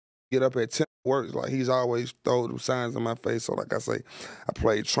get up at 10 works. Like, he's always throw them signs in my face. So, like I say, I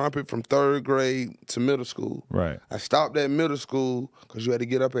played trumpet from 3rd grade to middle school. Right. I stopped at middle school because you had to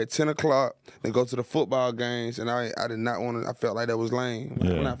get up at 10 o'clock and go to the football games, and I did not want to. I felt like that was lame.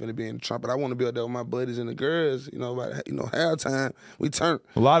 Like, I'm not going to be in the trumpet. I want to be up there with my buddies and the girls. You know, by halftime we turn.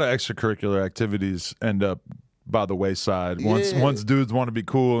 A lot of extracurricular activities end up by the wayside. Once dudes want to be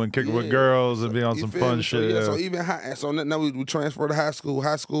cool and kick it with girls and be on some fun shit. So even so now we transferred to high school.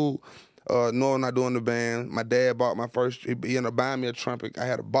 High school, no, I'm not doing the band. My dad bought my first. He ended up buying me a trumpet. I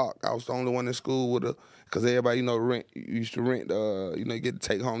had a Bach. I was the only one in school with a, because everybody used to rent. Get to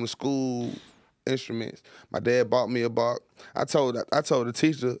take home the school instruments. My dad bought me a Bach. I told the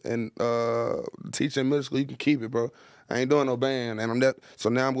teacher, and the teacher in middle school, you can keep it, bro. I ain't doing no band, and so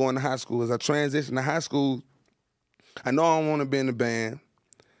now I'm going to high school. As I transition to high school, I know I don't want to be in the band.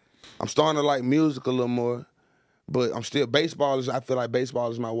 I'm starting to like music a little more, but I'm still, I feel like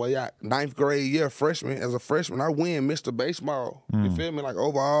baseball is my way out. 9th grade year, as a freshman, I win Mr. Baseball. You feel me? Like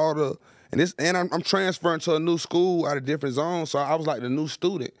over all and I'm transferring to a new school out of different zones, so I was like the new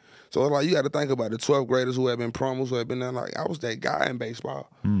student. So it's like, you got to think about the 12th graders who have been promos, who have been there. Like, I was that guy in baseball.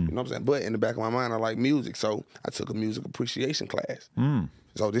 You know what I'm saying? But in the back of my mind, I like music, so I took a music appreciation class.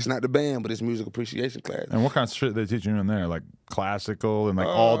 So this not the band, but it's music appreciation class. And what kind of shit they teach you in there? Like classical and like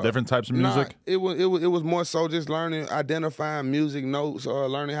all different types of music? It was more so just identifying music notes,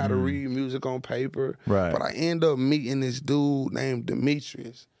 learning how to read music on paper. Right. But I end up meeting this dude named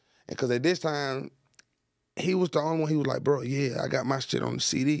Demetrius. And because at this time, he was the only one. He was like, bro, yeah, I got my shit on the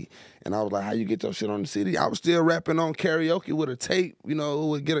CD. And I was like, how you get your shit on the CD? I was still rapping on karaoke with a tape,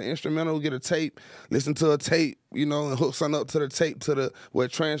 would get an instrumental, get a tape, listen to a tape, and hook something up to the tape where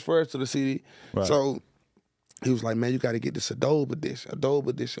it transfers to the CD. Right. So he was like, man, you got to get this Adobe edition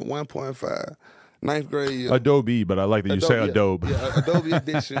 1.5. 9th grade year. Adobe, but I like that you say Adobe. Yeah, Adobe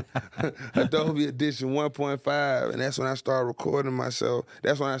edition. Adobe edition 1.5. And that's when I started recording myself.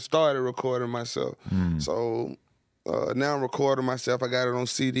 So now I'm recording myself. I got it on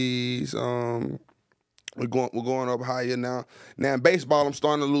CDs. We're going up higher now. Now in baseball, I'm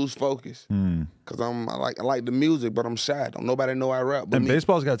starting to lose focus. Cause I like the music, but I'm shy. Don't nobody know I rap. And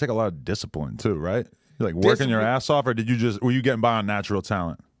baseball's got to take a lot of discipline too, right? You're like working your ass off, or were you getting by on natural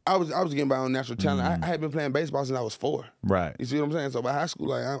talent? I was getting by on natural talent. I had been playing baseball since I was 4. Right. You see what I'm saying? So by high school,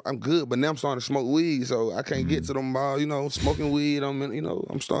 like I'm good, but now I'm starting to smoke weed, so I can't get to them ball. Smoking weed.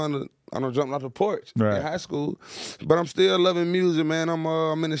 I'm starting to. I'm jumping off the porch in high school, but I'm still loving music, man.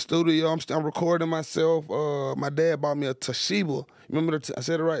 I'm in the studio. I'm recording myself. My dad bought me a Toshiba. Remember I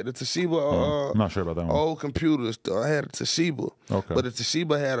said it right? The Toshiba. I'm not sure about that one. Old computers. I had a Toshiba. Okay. But the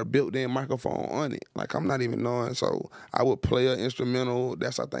Toshiba had a built-in microphone on it. Like, I'm not even knowing. So I would play an instrumental.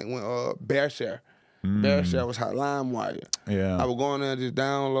 That's, I think, when Bear Share. Bear Share was hot LimeWire. Yeah. I would go in there and just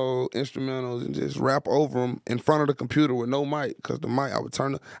download instrumentals and just rap over them in front of the computer with no mic, because the mic,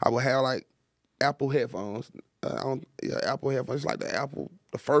 I would have like Apple headphones. Apple headphones. It's like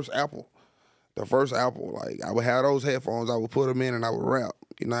the first Apple. Like, I would have those headphones. I would put them in and I would rap.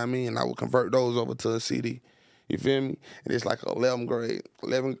 You know what I mean? And I would convert those over to a CD. You feel me? And it's like 12th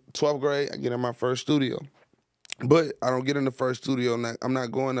grade, I get in my first studio. But I don't get in the first studio. I'm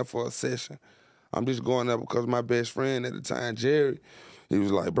not going there for a session. I'm just going there because my best friend at the time, Jerry, he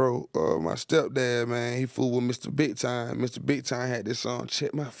was like, bro, my stepdad, man, he fooled with Mr. Big Time. Mr. Big Time had this song,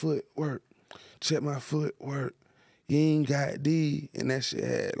 Check My Footwork, Check My Footwork. You ain't got D, and that shit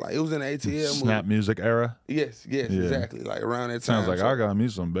had, like, it was in the ATL movie. Snap music era? Yes, exactly. Like, around that time. Sounds like I got me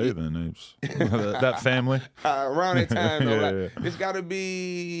some bathing names. That family? Around that time, though. It's got to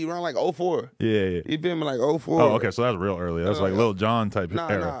be around, like, 04. Yeah. You feel me? Like, 04. Oh, okay, so that's real early. That's like Lil Jon type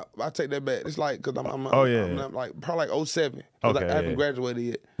era. Nah, I take that back. It's like, because I'm like, probably like 07. Okay, I haven't graduated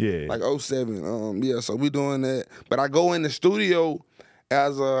yet. Yeah. Like 07. So we doing that. But I go in the studio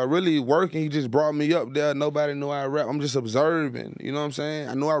as really working. He just brought me up there. Nobody knew I rap. I'm just observing. You know what I'm saying?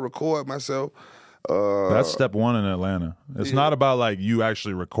 I know I record myself. That's step one in Atlanta. It's not about like you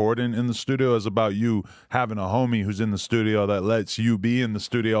actually recording in the studio. It's about you having a homie who's in the studio that lets you be in the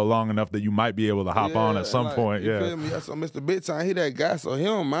studio long enough that you might be able to hop on at some point. You feel me? So Mr. Big Time, he that guy, so he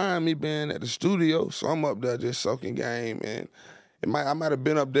don't mind me being at the studio. So I'm up there just soaking game, and I might have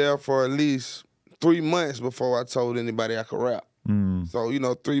been up there for at least 3 months before I told anybody I could rap. So,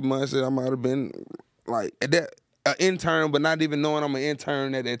 3 months I might have been like an intern, but not even knowing I'm an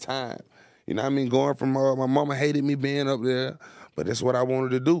intern at that time. You know what I mean? Going from my mama hated me being up there, but that's what I wanted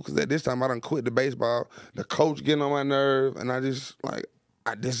to do, because at this time I done quit the baseball. The coach getting on my nerve, and I just, like,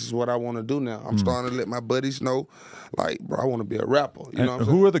 this is what I want to do now. I'm starting to let my buddies know, like, bro, I want to be a rapper. You know what I'm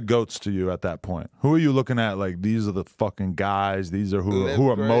saying? Who are the GOATs to you at that point? Who are you looking at like, these are the fucking guys, these are who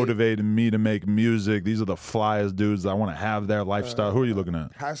are motivating me to make music, these are the flyest dudes, I want to have their lifestyle? Who are you looking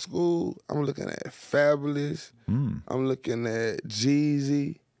at? High school, I'm looking at Fabulous. I'm looking at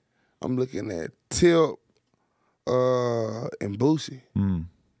Jeezy. I'm looking at Tip and Boosie.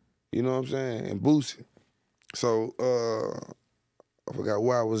 You know what I'm saying? And Boosie. So, I forgot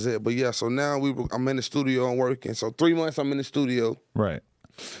where I was at, but yeah. So now I'm in the studio and working. So 3 months I'm in the studio. Right.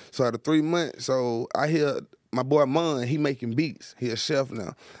 So out of 3 months, so I hear my boy Mun, he making beats. He a chef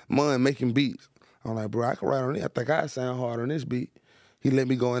now. Mun making beats. I'm like, bro, I can write on it. I think I sound hard on this beat. He let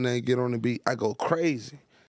me go in there and get on the beat. I go crazy.